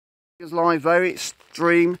It's live, very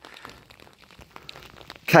extreme,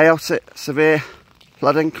 chaotic, severe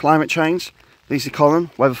flooding, climate change. These are common.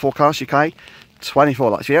 Weather forecast UK, 24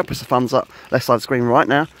 lights. Yeah, push the thumbs up, left side of the screen right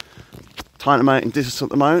now. Time at the moment in digital at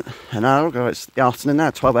the moment. An hour ago, it's the afternoon now,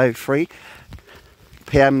 12:03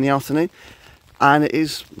 PM in the afternoon. And it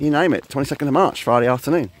is, you name it, 22nd of March, Friday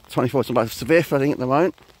afternoon. 24, something like severe flooding at the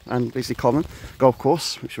moment, and basically common. Golf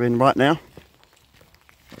course, which we're in right now.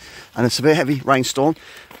 And a severe heavy rainstorm.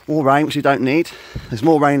 More rain, which we don't need. There's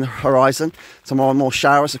more rain on the horizon. Some more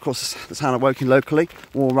showers. Of course, the town of Woking locally.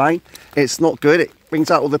 More rain. It's not good. It brings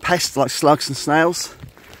out all the pests like slugs and snails.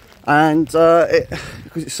 And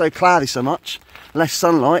because it's so cloudy so much, less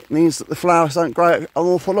sunlight means that the flowers don't grow an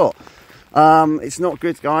awful lot. It's not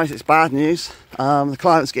good, guys. It's bad news. The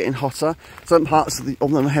climate's getting hotter. Some parts of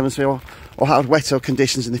the hemisphere will have wetter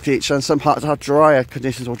conditions in the future, and some parts will have drier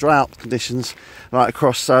conditions or drought conditions, like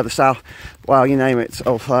across the south, well, you name it,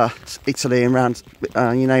 of Italy and around,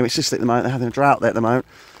 you name it, Sicily at the moment. They're having a drought there at the moment.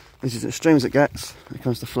 This is as extreme as it gets when it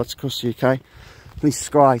comes to floods across the UK. Please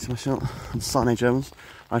subscribe to my channel and Sunday Germans.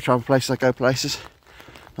 I travel places, I go places.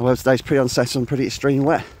 The weather today's pretty unsettled and pretty extreme and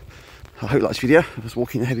wet. I hope you like this video. I was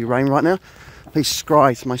walking in heavy rain right now. Please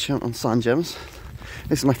subscribe to my channel on Sun Gems.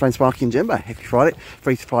 This is my friend Sparky and Jimbo, every Friday,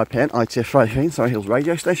 3 to 5 PM, ITF Friday evening, Surrey Hills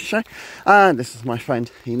radio station show. And this is my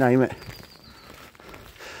friend, you name it,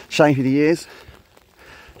 Shane for the Years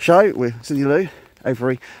show with Cindy Lou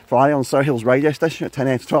every Friday on Surrey Hills radio station at 10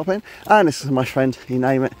 AM to 12 PM. And this is my friend, you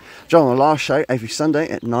name it, John on the last show every Sunday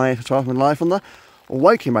at 9 AM to 12 PM live on the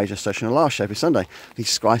Woking radio station, the last show every Sunday. These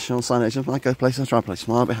subscribe on Sun Agents. I go places, I try places.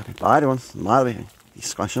 Smile, be happy. Bye everyone. Smile, be happy. These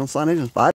subscribe on Sun Agents. Bye.